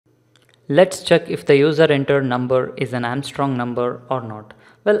Let's check if the user entered number is an Armstrong number or not.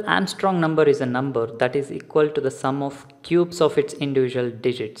 Well, Armstrong number is a number that is equal to the sum of cubes of its individual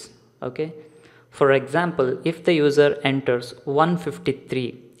digits. Okay. For example, if the user enters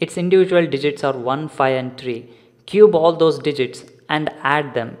 153, its individual digits are 1, 5 and 3. Cube all those digits and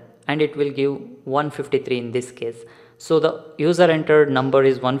add them and it will give 153 in this case. So the user entered number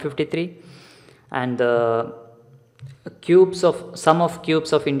is 153 and the sum of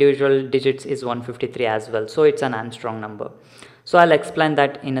cubes of individual digits is 153 as well. So it's an Armstrong number. So I'll explain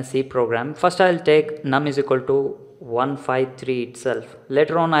that in a C program. First I'll take num is equal to 153 itself.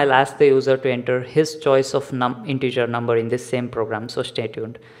 Later on I'll ask the user to enter his choice of integer number in this same program, so stay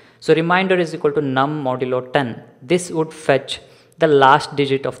tuned. So reminder is equal to num modulo 10. This would fetch the last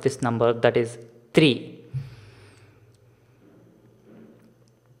digit of this number, that is 3.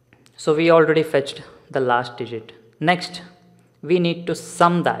 So we already fetched the last digit. Next we need to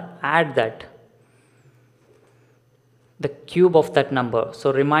sum that, add that, the cube of that number.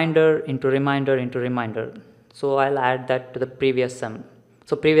 So reminder into reminder into reminder. So I'll add that to the previous sum.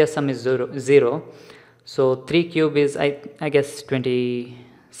 So previous sum is 0. So 3 cube is I guess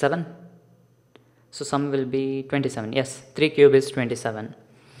 27. So sum will be 27. Yes, 3 cube is 27.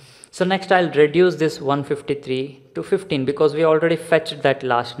 So next I'll reduce this 153 to 15 because we already fetched that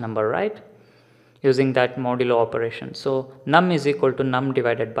last number, right? Using that modulo operation. So num is equal to num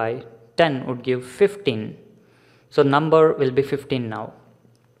divided by 10 would give 15. So number will be 15 now.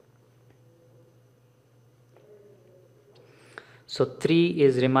 So 3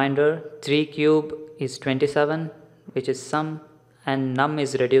 is reminder, 3 cube is 27, which is sum, and num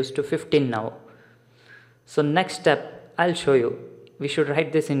is reduced to 15 now. So next step I'll show you. We should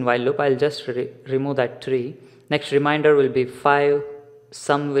write this in while loop. I'll just remove that 3. Next reminder will be 5,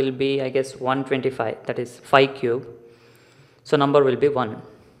 sum will be I guess 125, that is 5 cube. So number will be 1.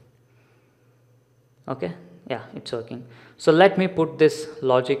 Okay, yeah, it's working. So let me put this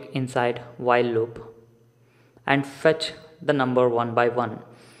logic inside while loop and fetch the number one by one.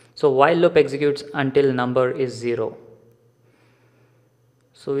 So while loop executes until number is 0.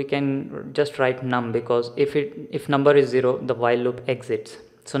 So we can just write num because if number is 0, the while loop exits.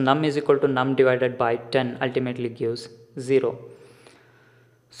 So num is equal to num divided by 10 ultimately gives 0.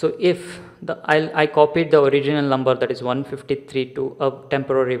 So if I copied the original number, that is 153, to a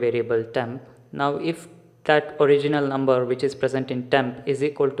temporary variable temp. Now if that original number which is present in temp is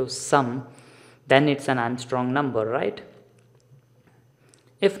equal to sum, then it's an Armstrong number, right?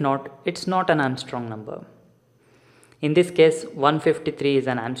 If not, it's not an Armstrong number. In this case 153 is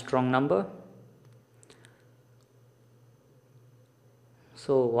an Armstrong number.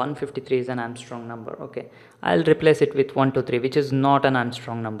 So 153 is an Armstrong number. Okay, I'll replace it with 123, which is not an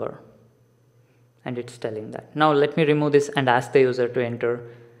Armstrong number, and it's telling that. Now let me remove this and ask the user to enter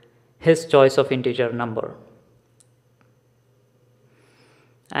his choice of integer number,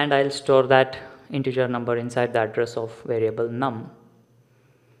 and I'll store that integer number inside the address of variable num.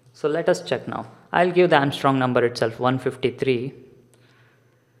 So let us check now. I'll give the Armstrong number itself 153.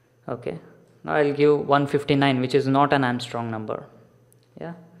 Okay, now I'll give 159, which is not an Armstrong number.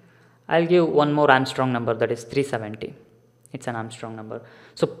 Yeah, I'll give one more Armstrong number, that is 370. It's an Armstrong number.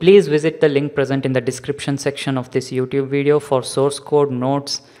 So please visit the link present in the description section of this YouTube video for source code,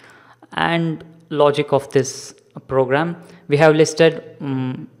 notes and logic of this program. We have listed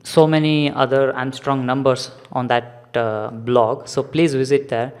so many other Armstrong numbers on that blog, so please visit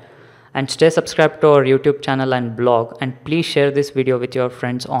there and stay subscribed to our YouTube channel and blog, and please share this video with your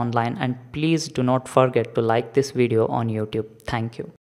friends online, and please do not forget to like this video on YouTube. Thank you.